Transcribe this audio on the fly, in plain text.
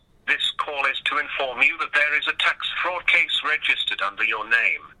inform you that there is a tax fraud case registered under your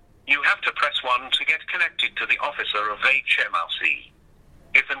name. You have to press 1 to get connected to the officer of HMRC.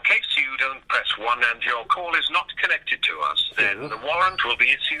 If in case you don't press 1 and your call is not connected to us, then the warrant will be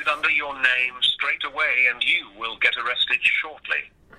issued under your name straight away and you will get arrested shortly.